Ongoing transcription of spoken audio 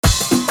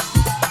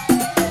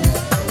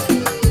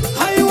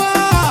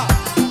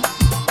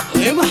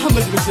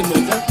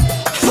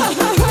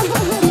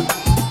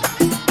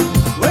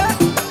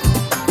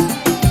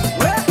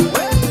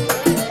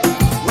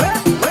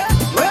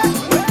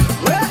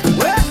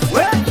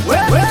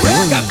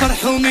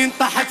من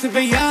طاحت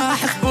بيا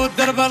حسبوا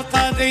الدرب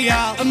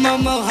القاضية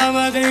ماما وها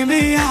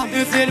مدريمية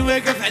نزل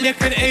وقف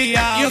عليك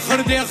العيا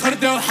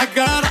يخرد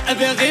وحقار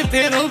باغي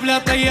يطيروا بلا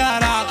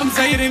طيارة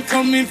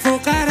مزيرينكم من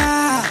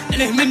فقراء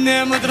عليه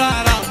منا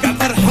مضرارة قاع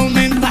فرحوا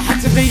من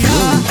طاحت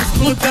بيا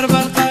حسبوا الدرب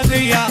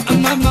القاضية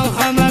ماما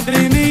وها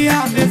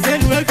مدريمية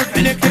نزل وقف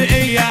عليك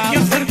العيا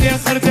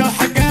يخرد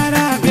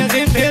وحقار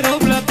باغي يطيروا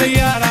بلا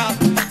طيارة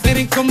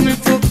مزيرينكم من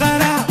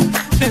فقراء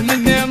عليه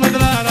منا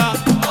مضرارة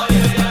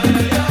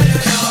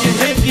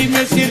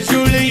ماشي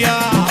رجولية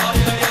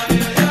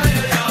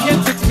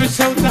يا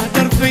تتمشى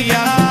وتهدر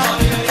فيا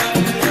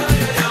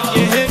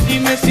يا هادي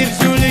ماشي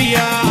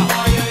رجولية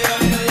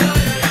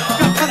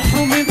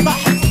كفرحوا من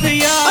طاحت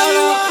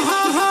السيارة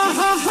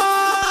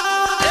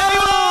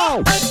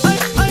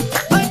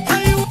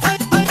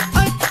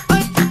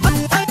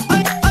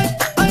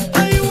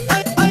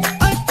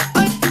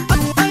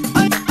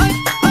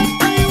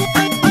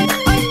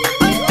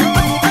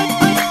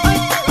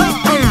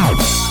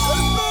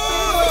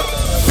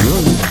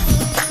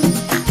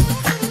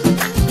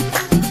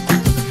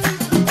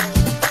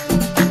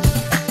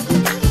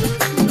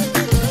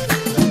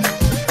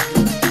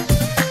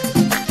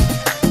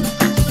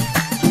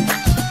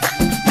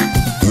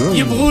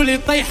يبغوا لي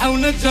طيحة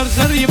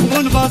ونتجرجر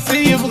يبغون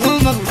باصي يبغوا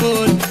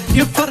مغفول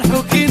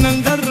يفرحوا كينا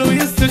ندر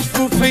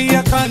ويستشفوا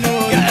فيا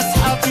قانون يا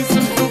أصحابي